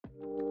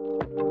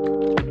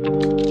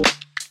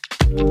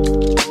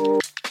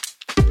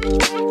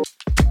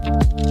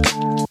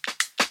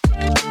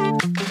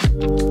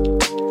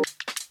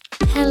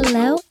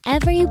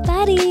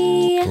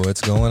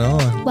going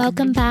on?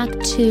 Welcome back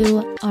to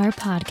our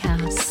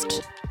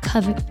podcast,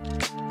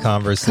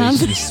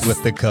 Conversations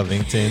with the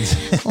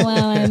Covingtons.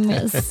 Wow,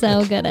 I'm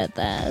so good at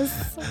this.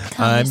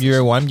 I'm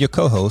your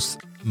co-host,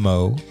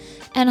 Mo.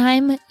 And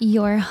I'm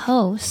your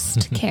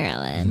host,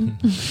 Carolyn.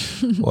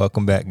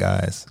 Welcome back,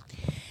 guys.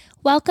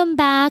 Welcome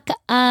back.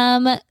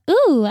 I'm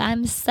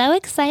so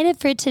excited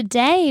for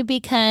today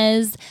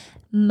because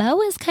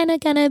Mo is kind of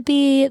going to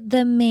be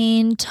the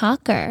main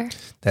talker.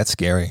 That's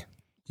scary.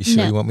 You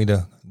sure you want me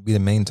to be the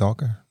main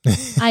talker?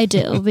 I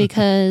do,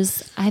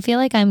 because I feel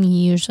like I'm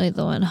usually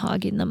the one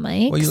hogging the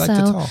mic. Well, you like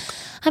to talk.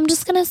 I'm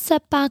just going to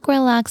sit back,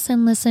 relax,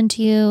 and listen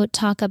to you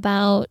talk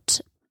about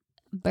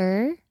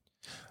BRRRR.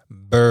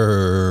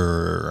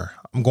 BRRRR.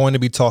 I'm going to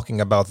be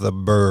talking about the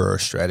BRRRR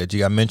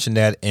strategy. I mentioned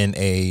that in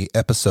a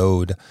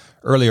episode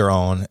earlier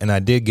on, and I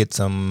did get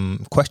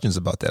some questions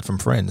about that from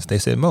friends. They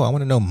said, Mo, I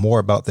want to know more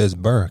about this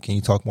BRRRR. Can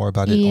you talk more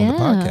about it on the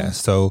podcast?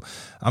 So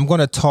I'm going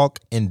to talk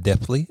in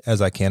depthly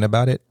as I can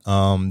about it.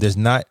 There's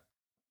not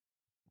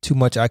too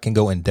much I can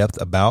go in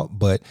depth about,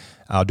 but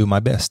I'll do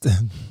my best.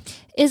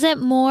 Is it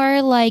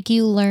more like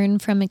you learn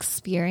from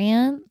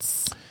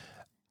experience?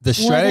 The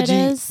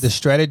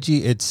strategy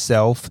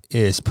itself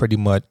is pretty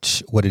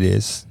much what it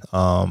is.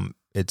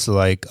 It's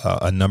like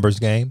a numbers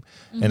game,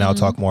 and I'll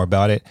talk more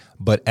about it.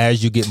 But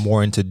as you get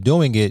more into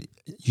doing it,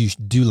 you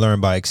do learn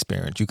by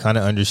experience. You kind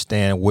of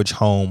understand which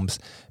homes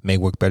may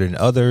work better than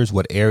others,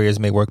 what areas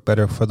may work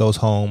better for those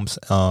homes.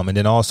 And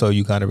then also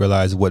you kind of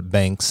realize what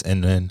banks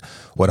and then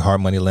what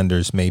hard money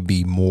lenders may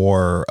be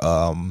more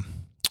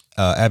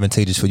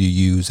advantageous for you to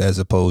use as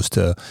opposed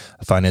to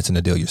financing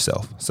the deal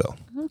yourself. So,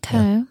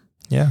 okay.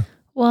 Yeah.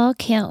 Well,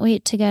 can't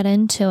wait to get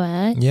into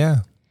it. Yeah.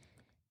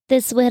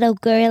 This little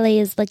girlie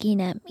is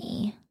looking at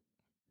me.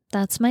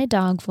 That's my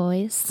dog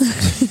voice.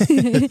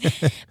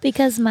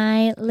 Because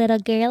my little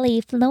girlie,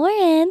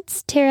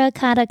 Florence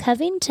Terracotta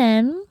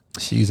Covington,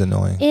 she's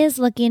annoying, is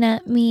looking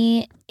at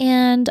me,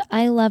 and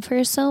I love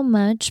her so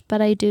much,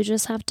 but I do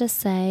just have to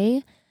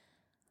say,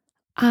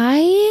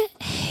 I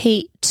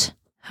hate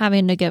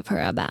having to give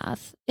her a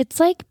bath. It's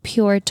like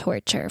pure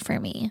torture for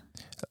me.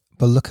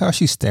 But look how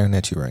she's staring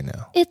at you right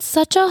now. It's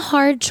such a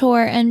hard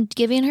chore, and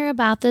giving her a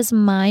bath is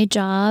my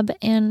job,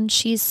 and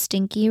she's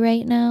stinky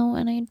right now,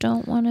 and I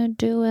don't want to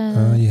do it.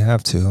 Oh, you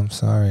have to. I'm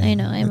sorry. I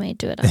know. I might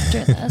do it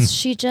after this.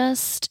 She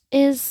just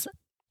is.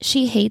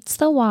 She hates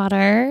the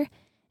water,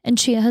 and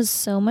she has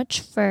so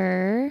much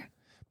fur.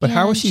 But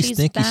how is she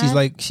stinky?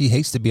 She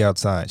hates to be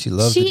outside. She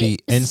loves to be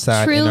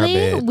inside in our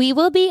bed. We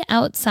will be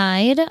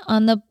outside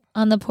on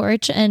the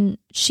porch, and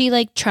she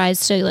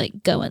tries to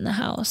go in the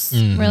house.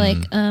 Mm-hmm. We're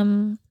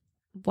like,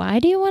 why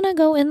do you want to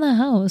go in the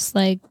house?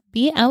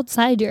 Be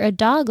outside. You're a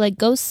dog.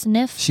 Go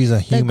sniff. She's a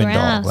human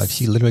dog.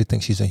 She literally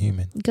thinks she's a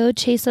human. Go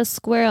chase a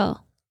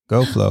squirrel.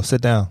 Go, Flo.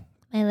 Sit down.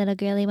 My little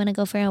girlie, want to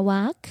go for a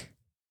walk?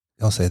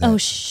 Don't say that. Oh,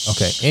 shh.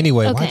 Okay.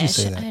 Anyway, why'd you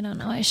say that? I don't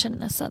know. I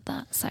shouldn't have said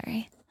that.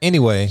 Sorry.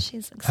 Anyway,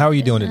 how are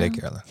you doing today,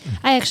 Carolyn?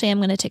 I actually am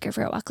going to take her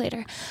for a walk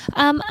later.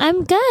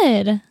 I'm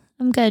good.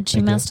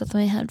 She messed with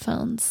my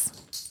headphones.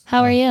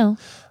 How are you?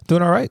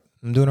 Doing all right.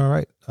 I'm doing all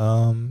right.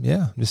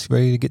 Yeah, just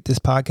ready to get this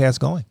podcast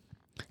going.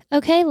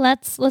 Okay,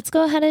 let's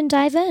go ahead and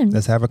dive in.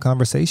 Let's have a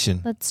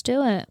conversation. Let's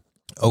do it.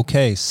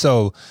 Okay,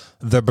 so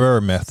the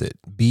BRRRR method,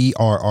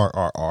 BRRRR.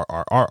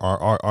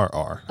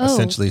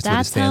 Essentially, is what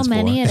it stands for. That's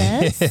how many it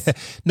is?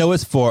 No,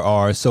 it's 4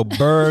 R's. So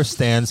BRRRR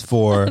stands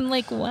for I'm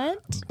like,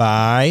 what?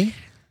 Buy,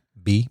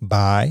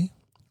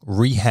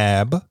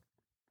 rehab,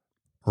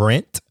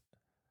 rent,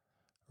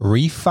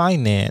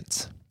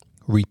 refinance,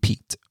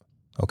 repeat.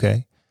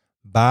 Okay?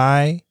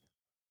 Buy,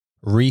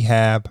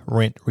 rehab,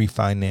 rent,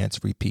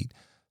 refinance, repeat.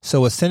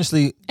 So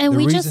essentially, and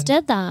we just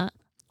did that.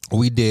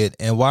 We did.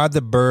 And why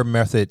the BRRRR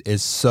method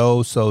is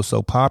so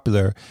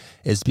popular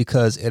is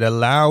because it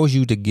allows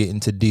you to get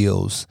into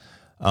deals,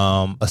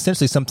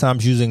 essentially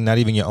sometimes using not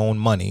even your own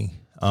money,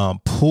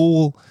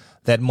 pull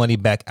that money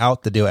back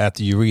out the deal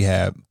after you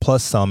rehab,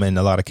 plus some in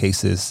a lot of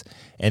cases,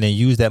 and then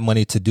use that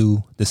money to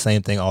do the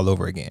same thing all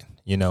over again.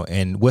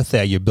 And with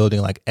that, you're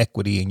building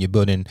equity and you're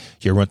building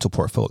your rental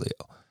portfolio.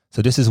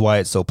 So this is why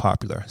it's so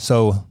popular.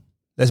 So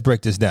let's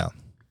break this down.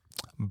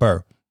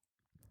 BRRRR.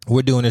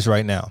 We're doing this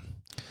right now.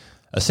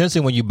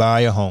 Essentially, when you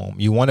buy a home,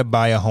 you want to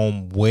buy a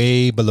home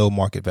way below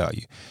market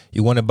value.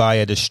 You want to buy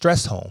a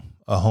distressed home,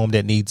 a home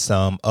that needs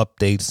some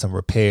updates, some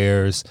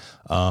repairs.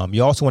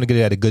 You also want to get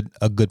it at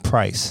a good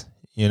price.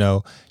 You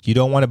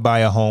don't want to buy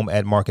a home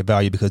at market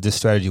value because this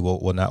strategy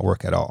will not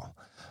work at all.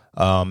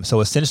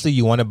 So essentially,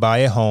 you want to buy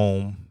a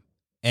home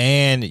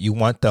and you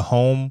want the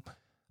home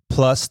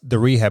plus the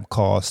rehab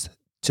cost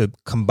to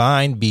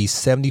combined be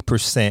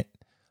 70%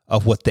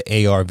 of what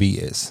the ARV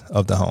is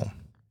of the home.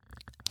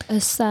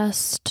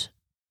 Assessed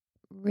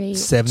rate.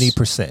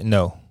 70%.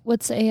 No.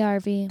 What's the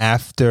ARV?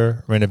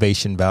 After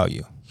renovation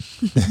value.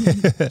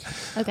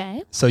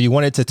 Okay. So you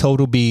want it to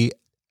total be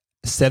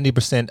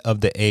 70%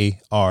 of the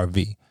ARV.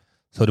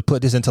 So to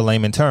put this into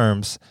layman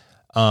terms,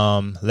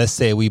 let's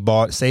say we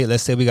got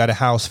a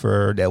house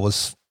that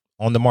was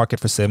on the market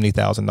for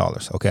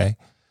 $70,000. Okay.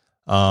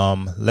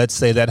 Let's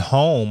say that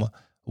home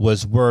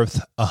was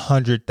worth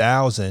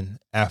 $100,000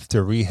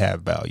 after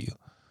rehab value,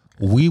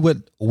 we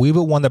would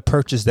want to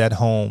purchase that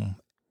home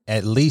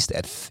at least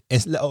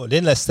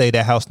then let's say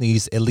that house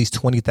needs at least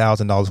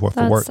 $20,000 worth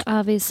of work. That's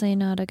obviously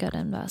not a good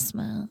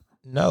investment.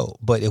 No,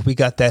 but if we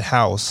got that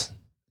house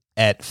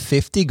at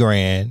 50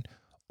 grand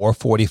or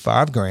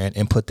 45 grand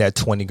and put that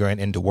 20 grand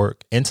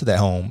into that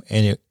home,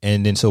 and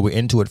then so we're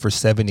into it for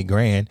 70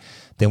 grand,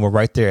 then we're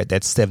right there at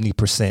that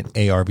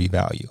 70% ARV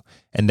value.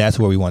 And that's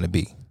where we want to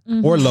be,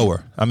 or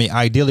lower. I mean,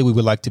 ideally we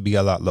would like to be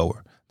a lot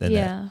lower than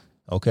that.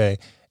 Okay.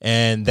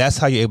 And that's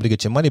how you're able to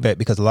get your money back,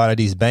 because a lot of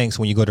these banks,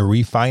 when you go to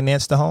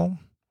refinance the home,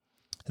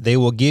 they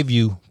will give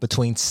you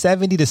between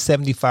 70 to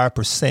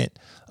 75%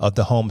 of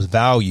the home's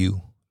value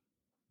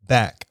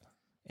back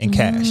in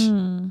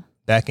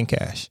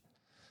cash.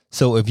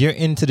 So if you're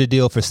into the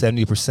deal for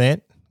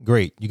 70%,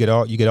 great. You get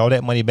all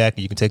that money back,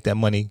 and you can take that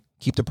money,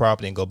 keep the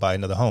property, and go buy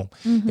another home.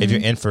 If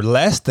you're in for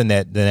less than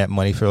that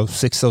money, so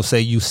say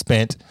you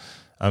spent,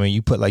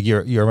 you put like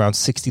you're around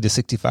 60 to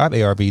 65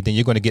 ARV, then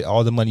you're going to get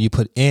all the money you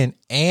put in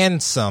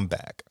and some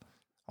back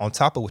on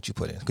top of what you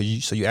put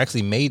in. So you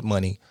actually made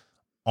money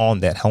on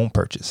that home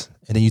purchase.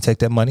 And then you take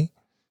that money,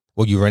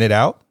 you rent it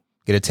out,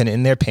 get a tenant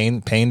in there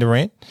paying the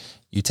rent.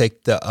 You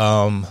take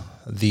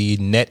the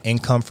net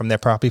income from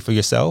that property for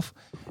yourself,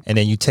 and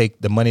then you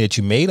take the money that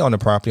you made on the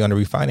property on the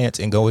refinance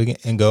and go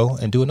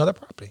and do another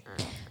property.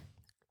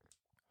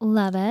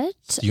 Love it.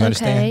 Do you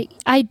understand?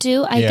 I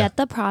do. I get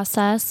the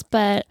process,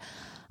 but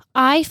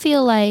I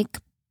feel like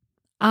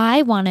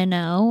I want to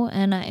know,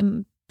 and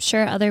I'm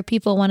sure other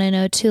people want to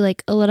know too,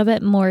 like a little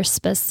bit more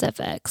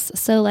specifics.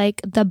 So like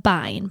the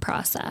buying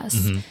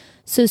process.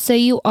 So say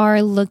you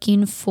are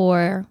looking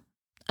for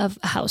a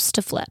house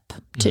to flip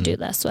to do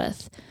this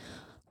with.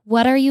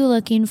 What are you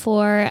looking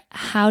for?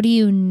 How do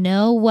you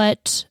know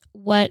what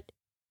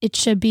it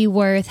should be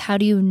worth? How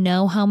do you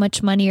know how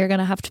much money you're going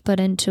to have to put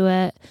into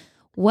it?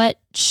 What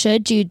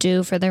should you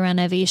do for the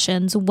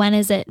renovations? When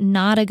is it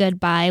not a good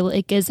buy?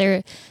 Like, is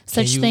there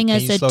such thing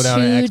as a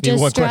too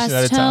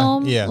distressed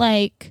home?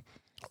 Yeah.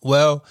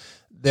 Well,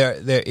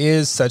 there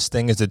is such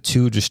thing as a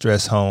too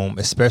distressed home,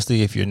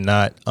 especially if you're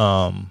not,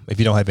 if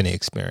you don't have any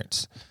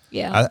experience.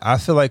 Yeah. I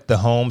feel like the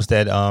homes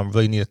that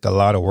really need a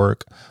lot of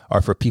work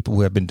are for people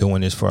who have been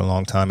doing this for a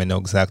long time and know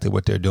exactly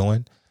what they're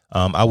doing.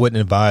 I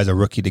wouldn't advise a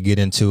rookie to get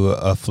into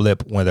a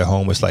flip when their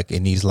home is like, it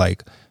needs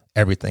like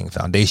everything,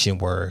 foundation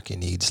work, it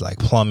needs like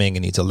plumbing,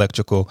 it needs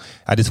electrical.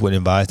 I just wouldn't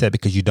advise that,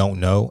 because you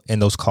don't know,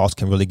 and those costs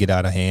can really get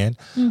out of hand.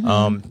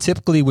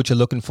 Typically what you're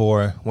looking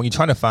for when you're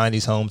trying to find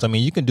these homes,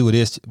 you can do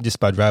this just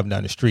by driving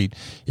down the street.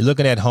 You're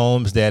looking at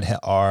homes that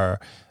are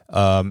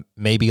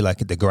maybe like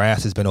the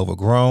grass has been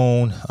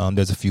overgrown.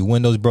 There's a few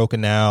windows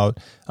broken out.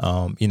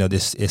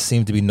 It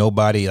seems to be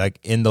nobody like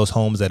in those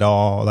homes at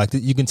all. Like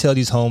you can tell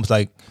these homes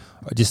like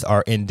just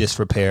are in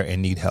disrepair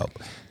and need help.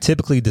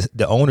 Typically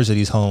the owners of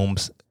these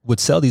homes would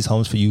sell these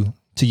homes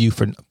to you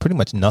for pretty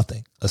much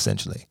nothing,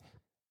 essentially.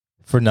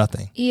 For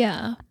nothing.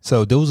 Yeah.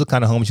 So those are the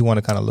kind of homes you want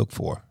to kind of look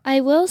for. I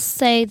will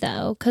say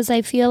though, because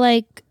I feel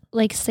like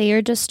say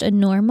you're just a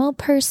normal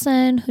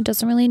person who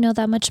doesn't really know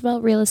that much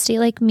about real estate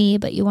like me,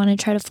 but you want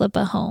to try to flip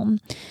a home.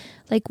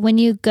 Like when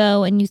you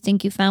go and you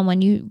think you found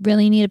one, you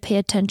really need to pay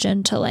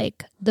attention to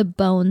like the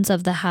bones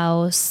of the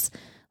house,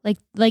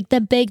 like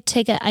the big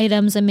ticket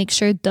items, and make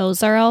sure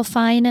those are all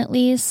fine at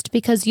least,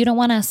 because you don't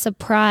want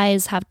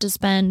to have to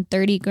spend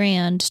 30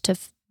 grand to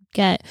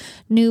get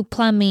new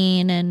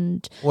plumbing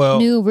and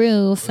new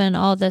roof and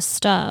all this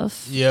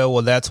stuff. Yeah,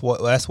 well, that's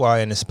why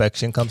an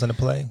inspection comes into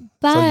play.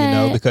 But,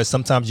 so because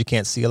sometimes you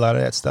can't see a lot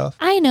of that stuff.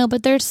 I know,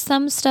 but there's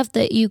some stuff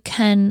that you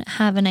can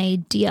have an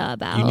idea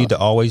about. You need to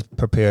always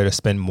prepare to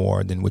spend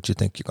more than what you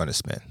think you're going to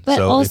spend. But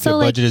so also, if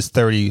your budget is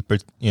 30,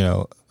 but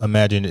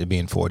imagine it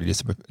being 40.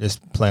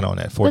 Just plan on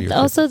that 40. But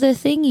also the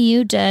thing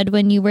you did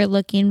when you were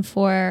looking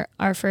for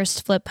our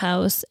first flip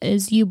house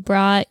is you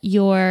brought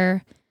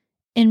your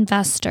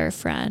investor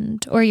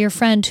friend, or your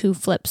friend who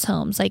flips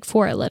homes like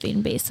for a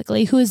living,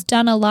 basically, who has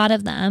done a lot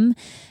of them,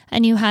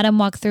 and you had him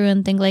walk through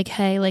and think like,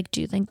 hey, like,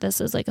 do you think this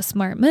is like a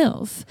smart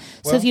move?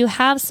 So if you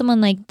have someone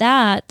like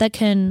that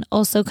can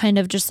also kind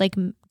of just like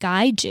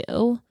guide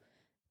you,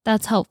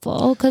 that's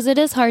helpful, because it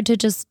is hard to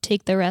just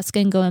take the risk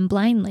and go in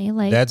blindly.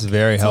 Like, that's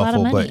very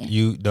helpful, but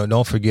you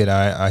don't forget,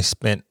 I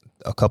spent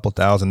a couple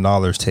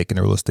 $1,000s taking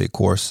a real estate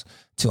course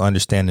to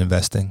understand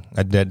investing.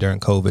 I did that during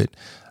COVID.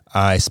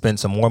 I spent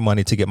some more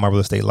money to get my real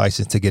estate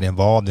license to get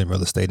involved in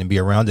real estate and be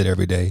around it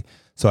every day.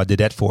 So I did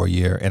that for a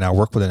year, and I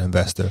worked with an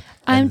investor.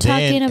 I'm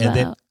saying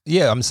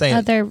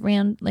other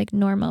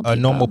normal people. A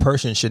normal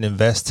person should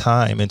invest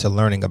time into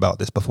learning about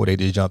this before they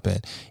just jump in.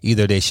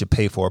 Either they should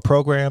pay for a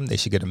program, they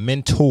should get a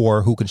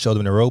mentor who can show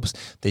them the ropes,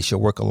 they should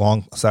work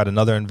alongside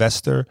another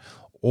investor,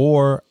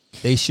 or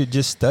they should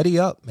just study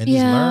up and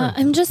just learn.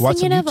 I'm just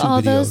thinking of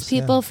all those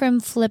people from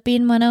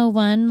Flipping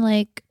 101,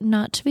 like,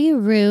 not to be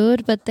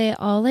rude, but they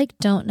all like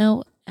don't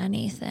know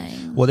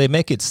anything. Well, they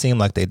make it seem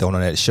like they don't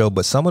on that show,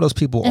 but some of those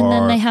people and are.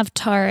 then they have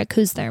Tarek,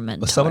 who's their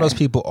mentor. But some of those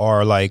people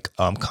are like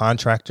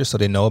contractors, so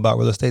they know about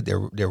real estate. They're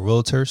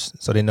realtors,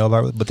 so they know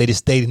about it. But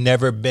they've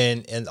never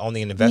been on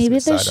the investment side of it. Maybe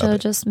the show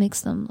just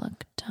makes them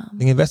look dumb.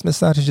 The investment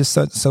side is just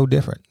so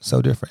different,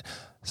 so different.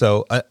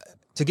 So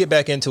to get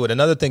back into it,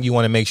 another thing you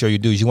want to make sure you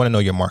do is you want to know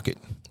your market.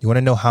 You want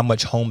to know how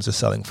much homes are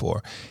selling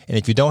for. And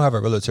if you don't have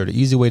a realtor, the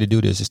easy way to do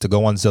this is to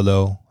go on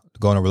Zillow,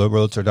 go on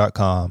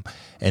realtor.com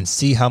and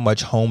see how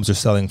much homes are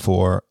selling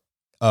for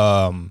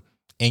in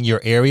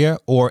your area,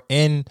 or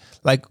in,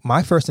 like,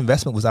 my first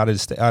investment was out of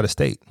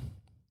state.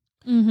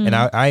 Mm-hmm. And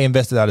I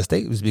invested out of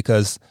state was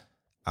because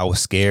I was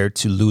scared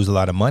to lose a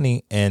lot of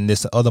money. And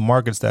there's other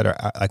markets that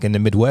are like in the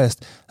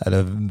Midwest that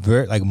are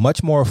very, like,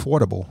 much more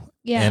affordable.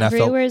 Yeah, and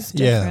everywhere's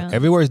different. Yeah,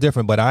 everywhere is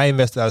different. But I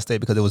invested out of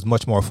state because it was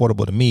much more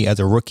affordable to me as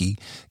a rookie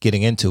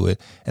getting into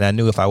it. And I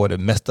knew if I would have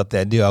messed up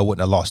that deal, I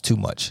wouldn't have lost too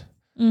much.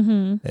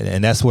 Mm-hmm.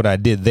 And that's what I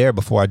did there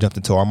before I jumped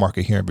into our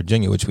market here in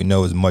Virginia, which we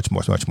know is much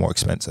more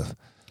expensive.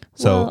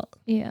 So,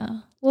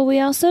 Well, we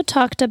also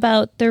talked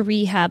about the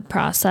rehab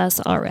process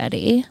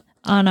already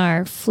on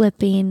our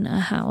Flipping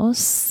a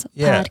House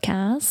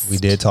podcast. We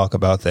did talk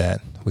about that.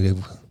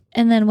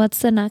 And then what's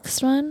the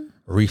next one?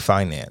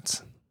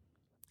 Refinance.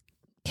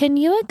 Can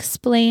you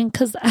explain?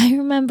 Because I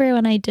remember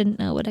when I didn't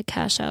know what a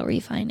cash out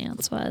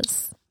refinance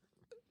was.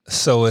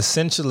 So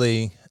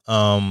essentially,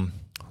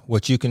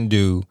 what you can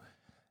do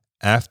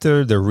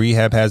after the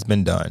rehab has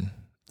been done.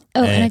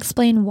 Oh, and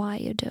explain why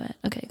you do it.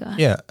 Okay, go ahead.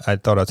 Yeah, I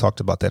thought I talked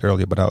about that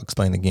earlier, but I'll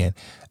explain again.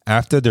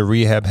 After the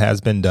rehab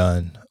has been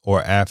done,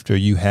 or after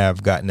you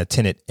have gotten a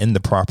tenant in the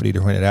property to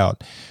rent it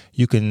out,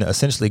 you can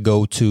essentially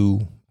go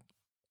to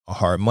a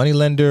hard money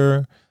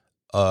lender,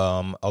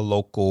 a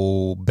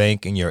local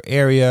bank in your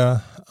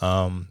area,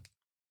 and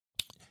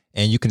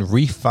you can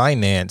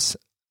refinance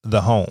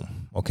the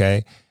home.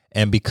 Okay.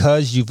 And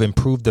because you've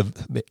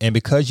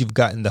because you've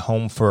gotten the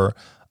home for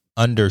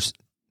under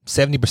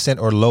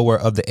 70% or lower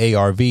of the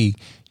ARV,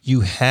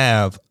 you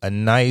have a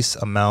nice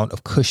amount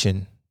of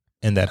cushion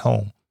in that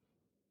home.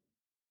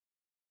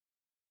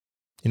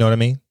 You know what I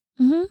mean?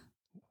 Mm-hmm.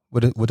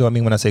 What do I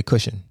mean when I say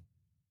cushion?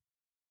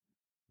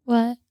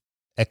 What?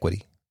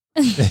 Equity.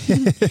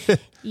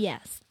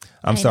 Yes.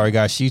 I'm sorry,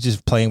 guys. She's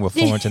just playing with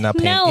Florence and not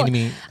paying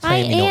any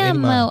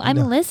mind. I'm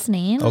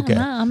listening. Okay. I'm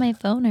not on my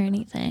phone or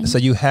anything. So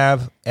you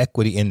have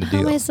equity in the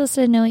deal. How am I supposed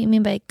to know what you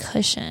mean by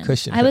cushion?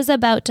 I was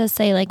about to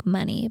say like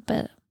money,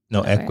 but no,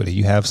 whatever. Equity.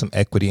 You have some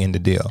equity in the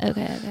deal.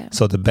 Okay.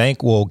 So the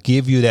bank will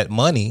give you that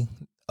money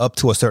up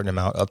to a certain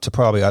amount, up to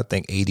probably, I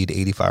think, 80 to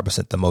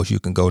 85% the most you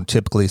can go.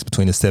 Typically, it's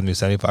between the 70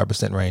 to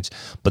 75% range.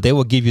 But they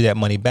will give you that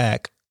money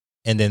back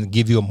and then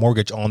give you a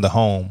mortgage on the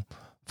home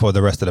for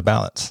the rest of the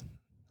balance,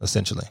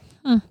 essentially.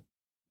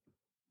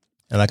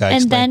 And like I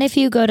explained, then if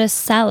you go to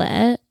sell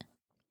it,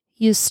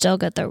 you still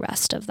get the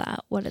rest of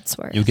that, what it's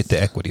worth. You get the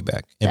equity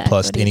back, and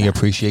plus any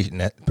appreciation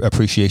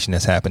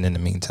that's happened in the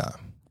meantime.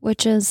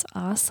 Which is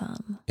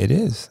awesome. It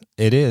is.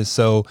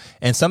 So,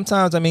 and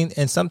sometimes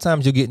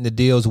you get into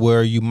deals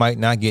where you might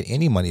not get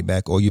any money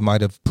back, or you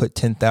might have put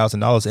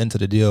 $10,000 into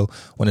the deal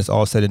when it's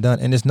all said and done.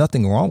 And there's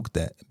nothing wrong with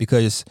that,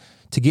 because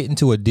to get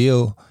into a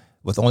deal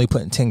with only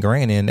putting 10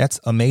 grand in, that's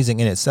amazing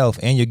in itself.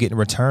 And you're getting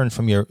return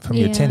from your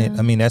tenant.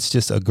 I mean, that's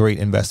just a great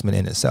investment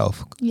in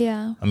itself.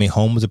 Yeah. I mean,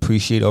 homes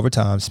appreciate over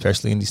time,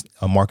 especially in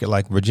a market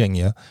like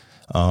Virginia.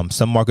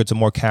 Some markets are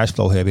more cash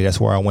flow heavy. That's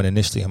where I went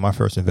initially in my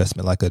first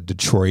investment, like a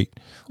Detroit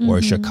or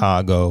a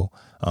Chicago.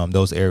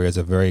 Those areas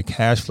are very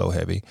cash flow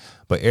heavy.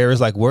 But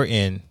areas like we're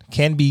in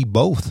can be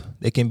both.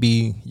 They can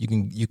be, you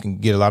can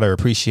get a lot of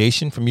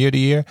appreciation from year to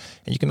year,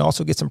 and you can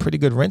also get some pretty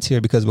good rents here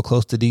because we're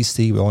close to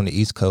DC. We're on the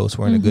East Coast.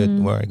 We're in a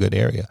good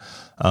area.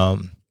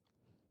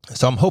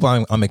 So I'm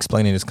hoping I'm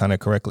explaining this kind of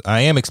correctly.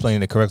 I am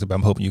explaining it correctly, but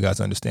I'm hoping you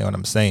guys understand what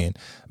I'm saying.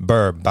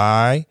 BRRRR,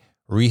 buy,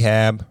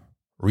 rehab,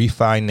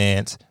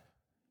 refinance,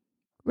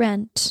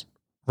 rent,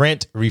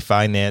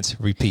 refinance,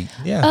 repeat.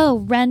 Yeah. Oh,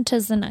 rent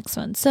is the next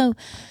one. So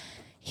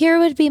here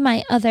would be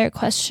my other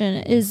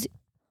question is,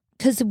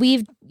 because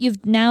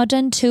you've now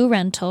done 2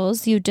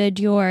 rentals. You did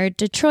your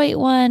Detroit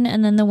one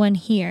and then the one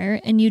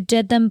here, and you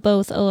did them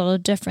both a little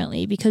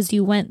differently because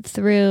you went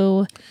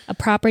through a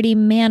property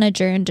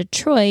manager in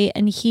Detroit,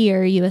 and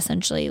here you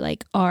essentially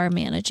like are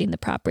managing the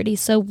property.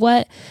 So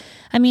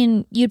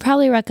you'd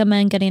probably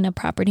recommend getting a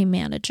property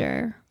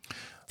manager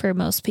for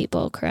most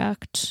people,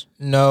 correct?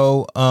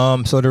 No.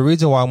 So the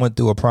reason why I went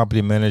through a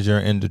property manager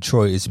in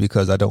Detroit is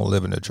because I don't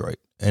live in Detroit.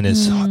 And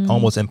it's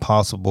almost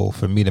impossible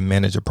for me to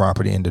manage a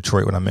property in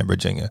Detroit when I'm in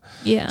Virginia.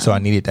 Yeah. So I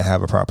needed to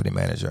have a property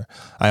manager.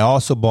 I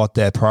also bought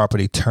that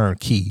property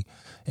turnkey.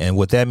 And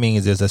what that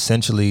means is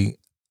essentially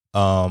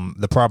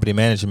the property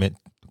management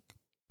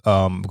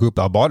group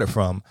I bought it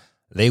from,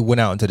 they went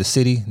out into the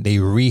city, they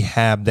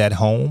rehabbed that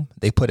home,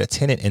 they put a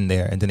tenant in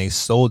there, and then they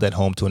sold that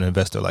home to an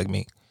investor like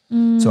me.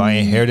 So I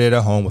inherited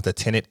a home with a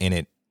tenant in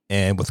it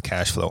and with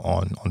cash flow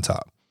on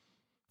top.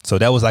 So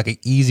that was like an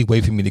easy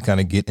way for me to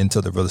kind of get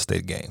into the real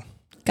estate game.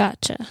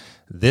 Gotcha.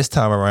 This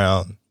time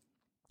around,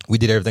 we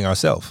did everything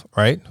ourselves,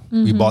 right?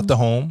 We bought the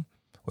home.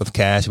 with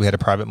cash. We had a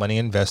private money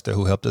investor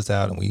who helped us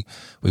out, and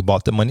we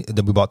bought the money.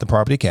 We bought the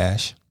property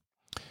cash.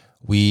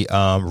 We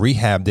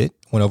rehabbed it.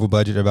 Went over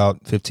budget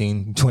about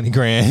 15, 20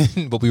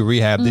 grand, but we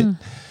rehabbed it.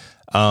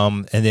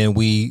 And then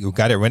we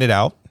got it rented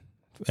out,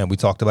 and we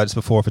talked about this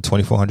before, for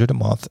 $2,400 a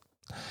month.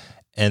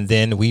 And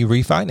then we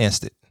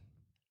refinanced it,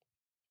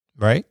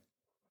 right?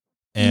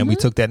 And we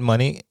took that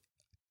money,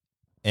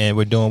 and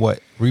we're doing what?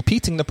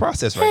 Repeating the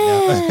process right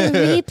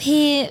now.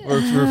 Repeat.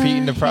 We're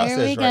repeating the process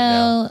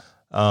Here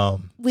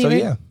we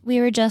right now. We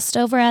were just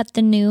over at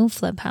the new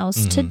flip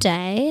house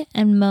today,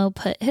 and Mo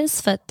put his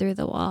foot through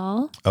the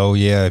wall. Oh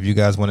yeah, if you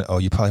guys want to,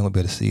 you probably won't be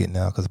able to see it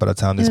now, because by the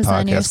time this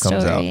podcast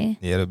comes out,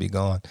 it'll be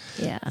gone.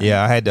 Yeah.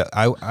 I had to.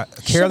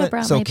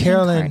 Carolyn. So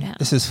Carolyn,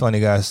 this is funny,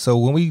 guys. So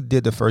when we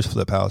did the first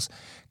flip house,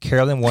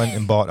 Carolyn went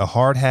and bought a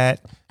hard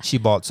hat. She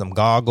bought some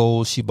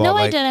goggles. She bought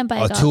I didn't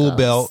buy a tool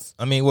belt.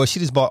 I mean, she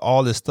just bought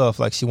all this stuff.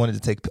 Like, she wanted to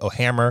take a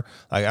hammer.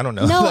 Like, I don't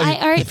know.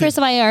 No, first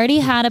of all, I already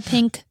had a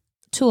pink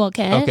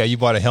toolkit. Okay, you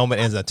bought a helmet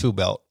and a tool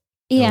belt.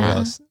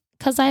 Yeah,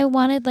 because I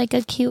wanted like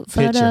a cute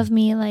photo of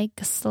me like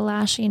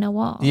slashing a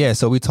wall. Yeah,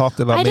 so we talked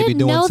about maybe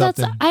doing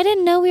something. I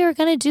didn't know we were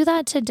going to do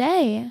that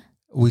today.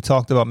 We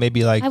talked about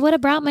maybe like... I would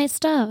have brought my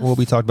stuff. Well,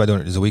 we talked about doing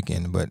it this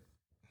weekend, but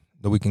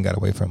the weekend got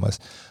away from us.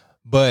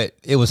 But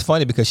it was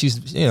funny because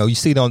she's, you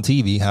see it on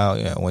TV how,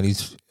 when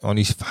he's on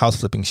these house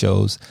flipping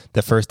shows,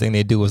 the first thing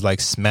they do is like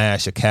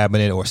smash a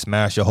cabinet or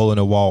smash a hole in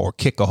the wall or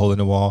kick a hole in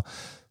the wall.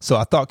 So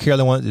I thought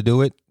Carolyn wanted to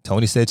do it.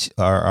 Tony said,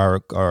 our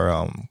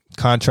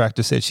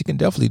contractor said she can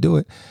definitely do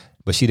it,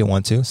 but she didn't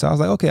want to. So I was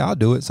like, okay, I'll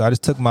do it. So I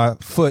just took my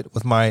foot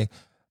with my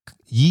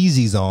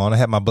Yeezys on. I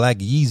had my black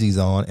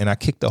Yeezys on, and I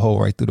kicked the hole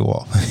right through the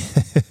wall.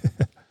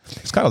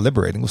 It's kind of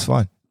liberating. It was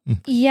fun.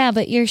 Yeah,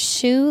 but your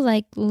shoe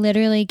like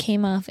literally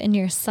came off in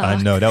your sock. I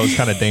know, that was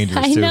kind of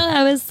dangerous too. I know,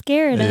 I was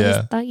scared. Yeah. I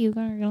just thought you were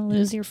going to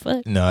lose your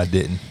foot. No, I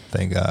didn't.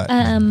 Thank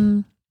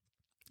God.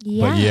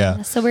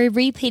 Yeah. So we're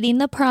repeating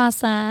the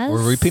process.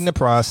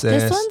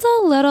 This one's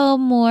a little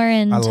more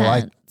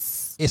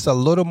intense. It's a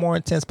little more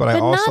intense, but I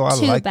like this one.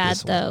 Not too bad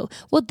though.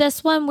 Well,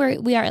 this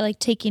one we are like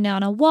taking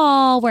down a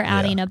wall. We're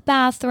adding a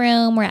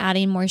bathroom. We're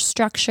adding more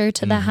structure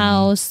to the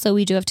house. So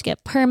we do have to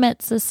get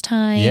permits this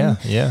time.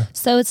 Yeah.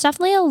 So it's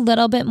definitely a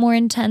little bit more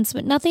intense,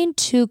 but nothing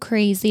too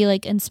crazy.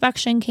 Like,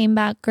 inspection came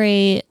back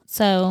great.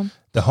 So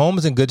the home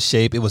is in good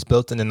shape. It was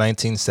built in the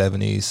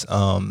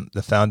 1970s.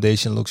 The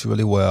foundation looks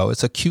really well.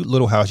 It's a cute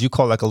little house. You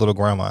call it like a little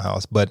grandma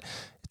house, but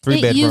 3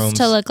 bedrooms. It used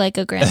to look like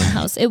a grandma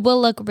house. It will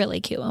look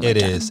really cute when we're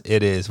done.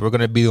 It is. We're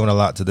going to be doing a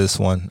lot to this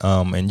one.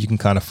 And you can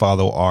kind of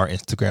follow our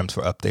Instagrams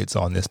for updates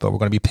on this. But we're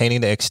going to be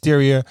painting the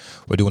exterior.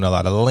 We're doing a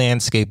lot of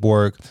landscape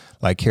work.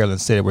 Like Carolyn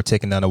said, we're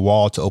taking down a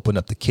wall to open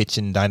up the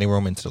kitchen, dining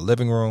room into the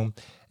living room.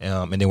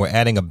 And then we're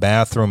adding a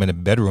bathroom and a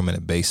bedroom in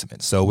the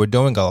basement. So we're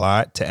doing a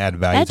lot to add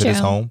value to this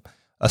home.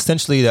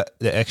 Essentially, the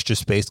extra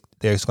space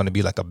there's going to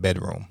be like a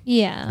bedroom.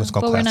 Yeah,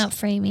 but we're not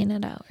framing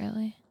it out,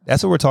 really.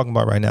 That's what we're talking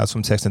about right now. That's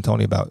what I'm texting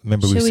Tony about.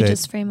 Remember, we said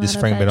just frame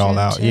it all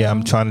out. Too? Yeah,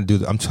 I'm trying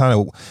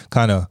to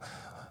kind of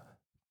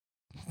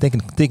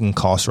thinking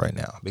cost right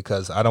now,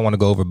 because I don't want to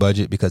go over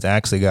budget, because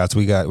actually, guys,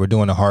 we're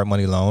doing a hard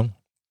money loan,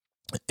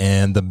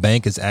 and the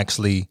bank is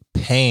actually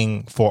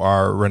paying for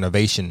our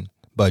renovation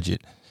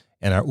budget.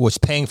 And was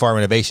paying for our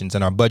renovations,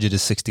 and our budget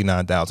is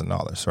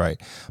 $69,000,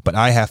 right? But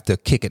I have to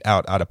kick it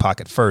out of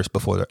pocket first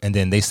and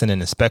then they send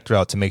an inspector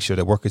out to make sure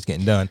the work is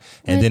getting done,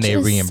 and then they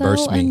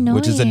reimburse me,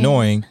 which is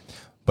annoying.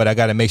 But I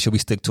got to make sure we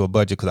stick to a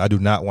budget, because I do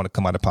not want to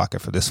come out of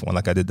pocket for this one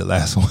like I did the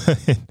last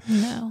one.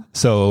 No.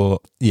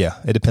 So yeah,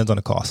 it depends on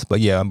the cost.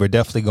 But yeah, we're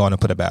definitely going to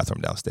put a bathroom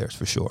downstairs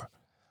for sure.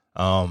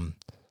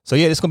 So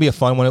yeah, it's going to be a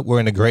fun one. We're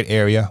in a great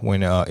area. We're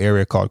in an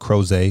area called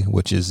Crozet,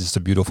 which is just a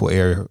beautiful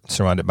area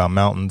surrounded by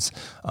mountains.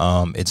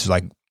 It's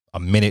like a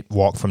minute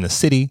walk from the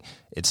city.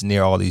 It's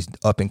near all these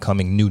up and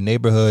coming new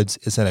neighborhoods.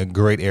 It's in a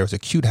great area. It's a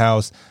cute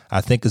house. I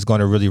think it's going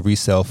to really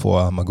resell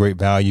for a great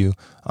value.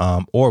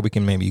 Or we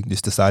can maybe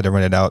just decide to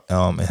rent it out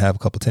and have a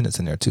couple tenants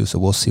in there too. So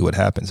we'll see what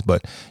happens.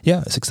 But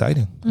yeah, it's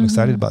exciting. I'm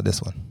excited about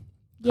this one.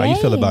 Yay. How you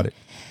feel about it?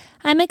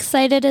 I'm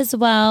excited as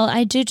well.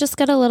 I do just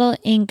get a little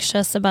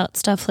anxious about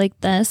stuff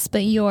like this,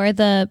 but you're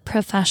the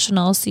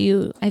professional,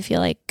 so I feel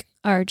like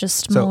are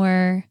just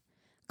more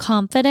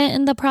confident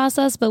in the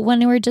process. But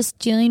when we're just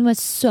dealing with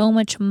so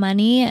much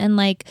money, and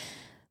like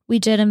we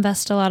did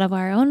invest a lot of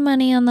our own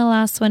money on the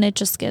last one, it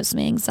just gives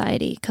me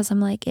anxiety, because I'm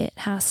like, it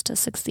has to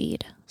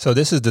succeed. So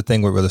this is the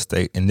thing with real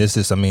estate, and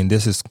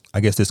I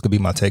guess this could be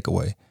my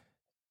takeaway.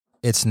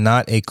 It's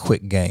not a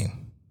quick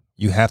game.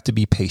 You have to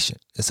be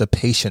patient. It's a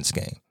patience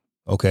game.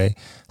 Okay.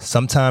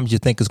 Sometimes you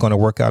think it's going to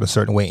work out a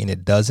certain way and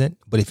it doesn't.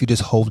 But if you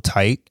just hold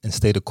tight and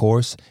stay the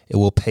course, it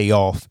will pay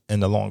off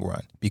in the long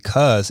run,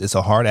 because it's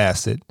a hard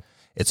asset.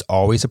 It's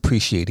always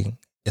appreciating.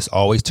 It's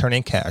always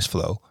turning cash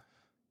flow.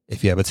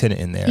 If you have a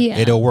tenant in there,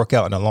 it'll work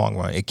out in the long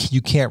run.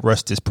 You can't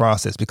rush this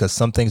process, because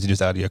some things are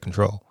just out of your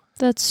control.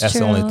 That's true.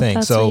 The only thing.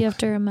 That's so what you have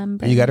to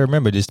remember. You got to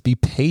remember, just be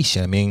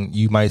patient. I mean,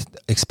 you might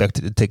expect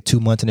it to take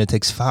 2 months and it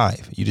takes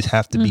 5. You just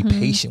have to be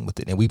patient with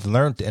it. And we've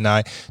learned. And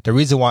the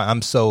reason why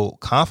I'm so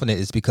confident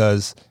is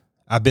because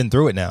I've been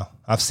through it now.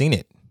 I've seen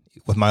it.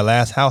 With my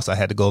last house, I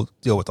had to go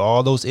deal with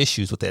all those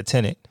issues with that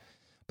tenant,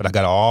 but I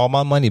got all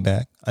my money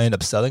back. I ended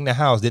up selling the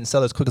house. Didn't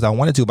sell it as quick as I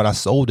wanted to, but I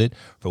sold it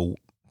for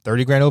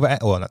 30 grand over,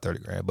 well, not 30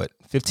 grand, but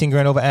 15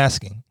 grand over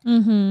asking,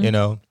 you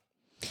know?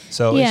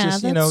 So it's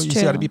just, you know, you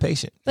just got to be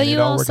patient. But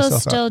you also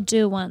still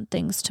do want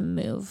things to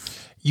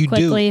move do,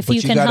 quickly if you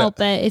can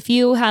help it. If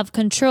you have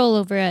control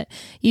over it,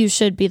 you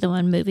should be the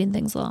one moving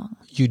things along.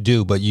 You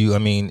do, but I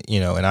mean, you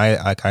know, and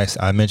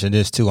I mentioned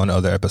this too on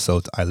other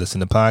episodes. I listen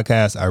to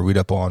podcasts. I read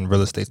up on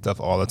real estate stuff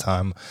all the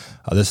time.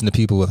 I listen to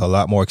people with a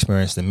lot more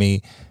experience than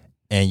me.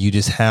 And you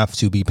just have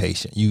to be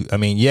patient.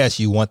 Yes,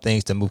 you want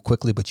things to move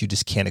quickly, but you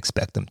just can't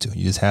expect them to.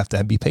 You just have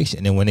to be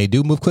patient. And when they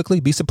do move quickly,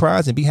 be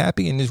surprised and be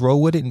happy and just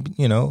roll with it. And,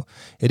 you know,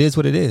 it is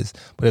what it is.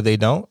 But if they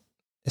don't,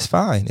 it's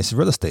fine. It's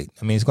real estate.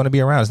 I mean, it's going to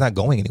be around. It's not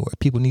going anywhere.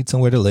 People need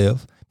somewhere to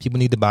live. People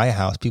need to buy a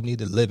house. People need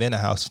to live in a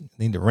house.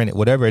 They need to rent it.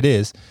 Whatever it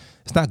is,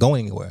 it's not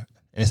going anywhere.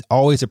 And it's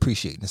always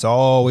appreciating. It's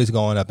always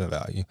going up in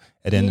value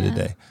at the end of the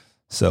day.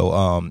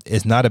 So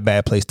it's not a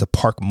bad place to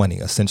park money,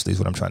 essentially, is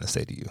what I'm trying to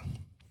say to you.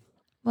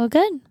 Well,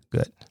 good.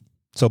 Good.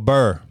 So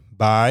buy.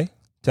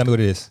 Tell me what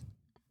it is.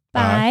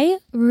 Buy,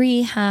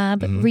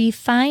 rehab,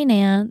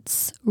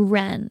 refinance,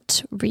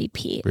 rent,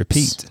 repeat.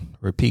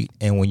 Repeat.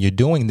 And when you're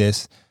doing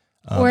this,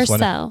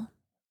 sell.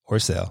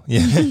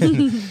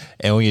 Yeah.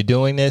 And when you're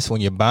doing this,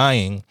 when you're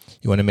buying,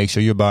 you want to make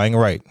sure you're buying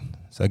right.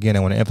 So again, I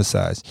want to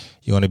emphasize,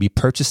 you want to be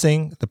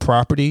purchasing the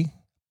property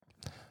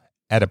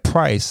at a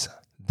price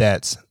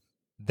that's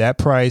that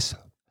price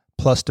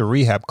plus the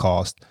rehab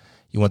cost.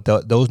 You want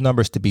those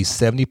numbers to be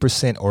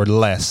 70% or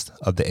less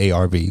of the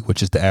ARV,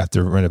 which is the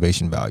after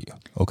renovation value.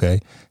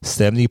 Okay.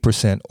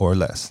 70% or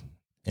less.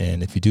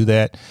 And if you do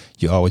that,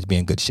 you'll always be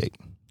in good shape.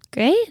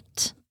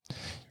 Great.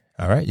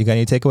 All right. You got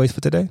any takeaways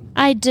for today?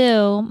 I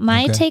do.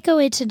 My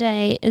takeaway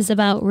today is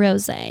about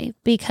rosé,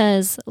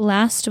 because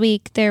last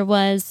week there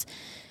was,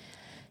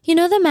 you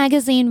know, the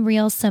magazine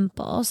Real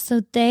Simple. So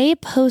they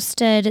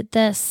posted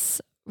this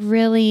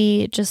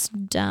really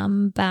just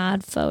dumb,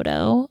 bad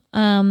photo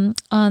on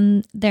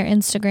their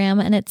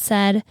Instagram, and it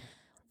said,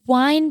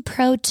 "Wine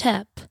pro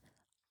tip,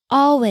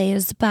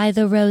 always buy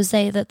the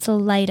rosé that's the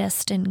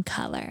lightest in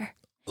color."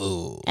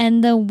 Ooh.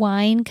 And the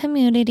wine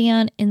community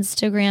on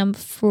Instagram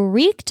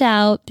freaked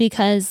out,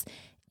 because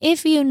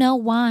if you know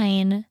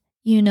wine,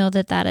 you know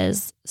that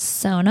is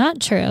so not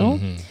true.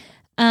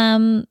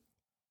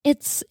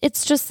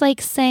 It's just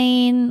like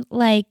saying,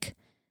 like,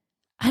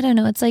 I don't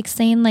know, it's like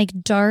saying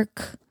like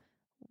dark,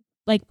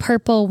 like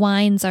purple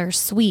wines are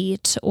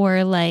sweet,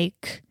 or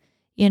like,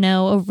 you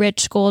know, a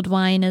rich gold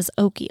wine is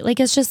oaky. Like,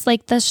 it's just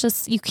like, that's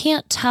just, you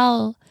can't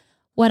tell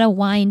what a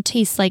wine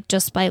tastes like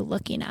just by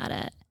looking at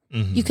it.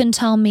 You can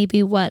tell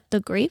maybe what the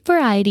grape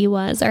variety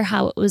was or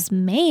how it was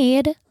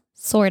made,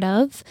 sort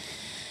of.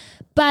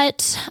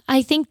 But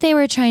I think they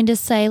were trying to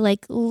say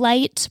like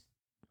light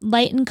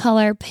in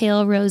color,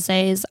 pale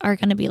rosés are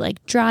going to be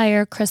like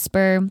drier,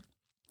 crisper,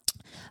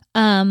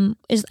 I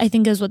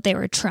think is what they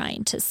were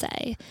trying to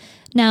say.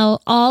 Now,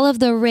 all of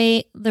the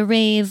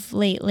rave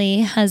lately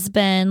has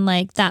been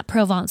like that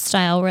Provence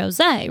style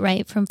rosé,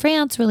 right? From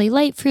France, really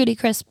light, fruity,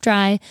 crisp,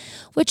 dry,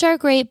 which are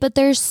great, but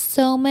there's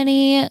so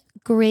many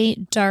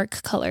great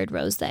dark colored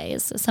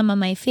rosés. Some of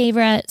my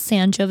favorite,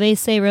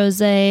 Sangiovese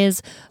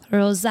rosés,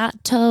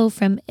 Rosato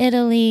from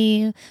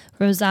Italy,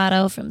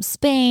 Rosato from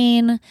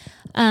Spain.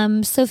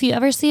 So if you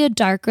ever see a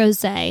dark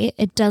rosé,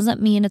 it doesn't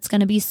mean it's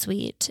going to be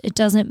sweet. It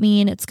doesn't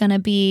mean it's going to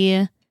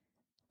be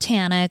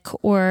tannic,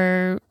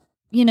 or,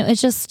 you know,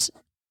 it's just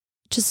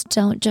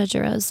don't judge a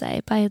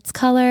rosé by its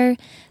color.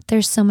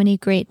 There's so many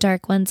great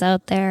dark ones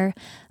out there.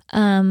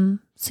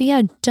 So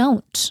yeah,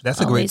 don't. That's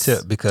a great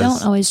tip, because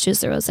don't always choose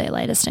the rosé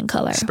lightest in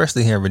color.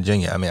 Especially here in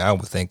Virginia. I mean, I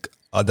would think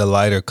the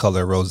lighter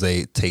color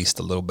rosé tastes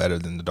a little better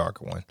than the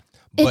darker one.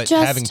 But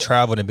having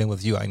traveled and been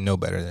with you, I know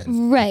better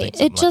than right.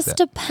 It just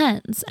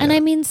depends. And I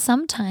mean,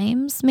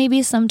 sometimes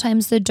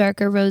the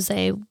darker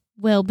rosé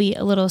will be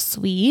a little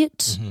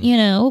sweet, you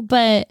know,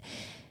 but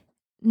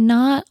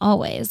not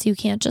always. You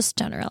can't just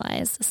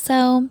generalize.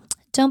 So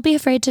don't be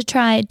afraid to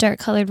try dark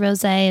colored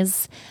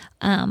rosés.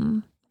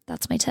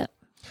 That's my tip.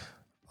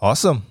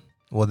 Awesome.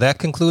 Well, that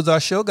concludes our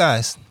show,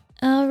 guys.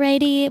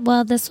 Alrighty.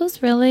 Well, this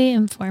was really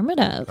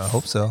informative. I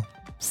hope so.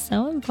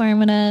 So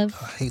informative.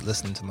 I hate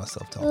listening to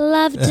myself talk.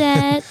 Loved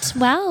it.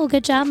 Wow.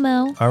 Good job,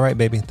 Mo. All right,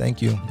 baby. Thank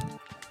you.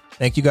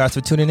 Thank you guys for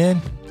tuning in,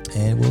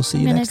 and we'll see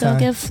you next time. I'm going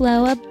to go give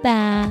Flo a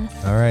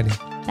bath.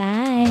 Alrighty.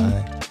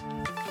 Bye. Bye.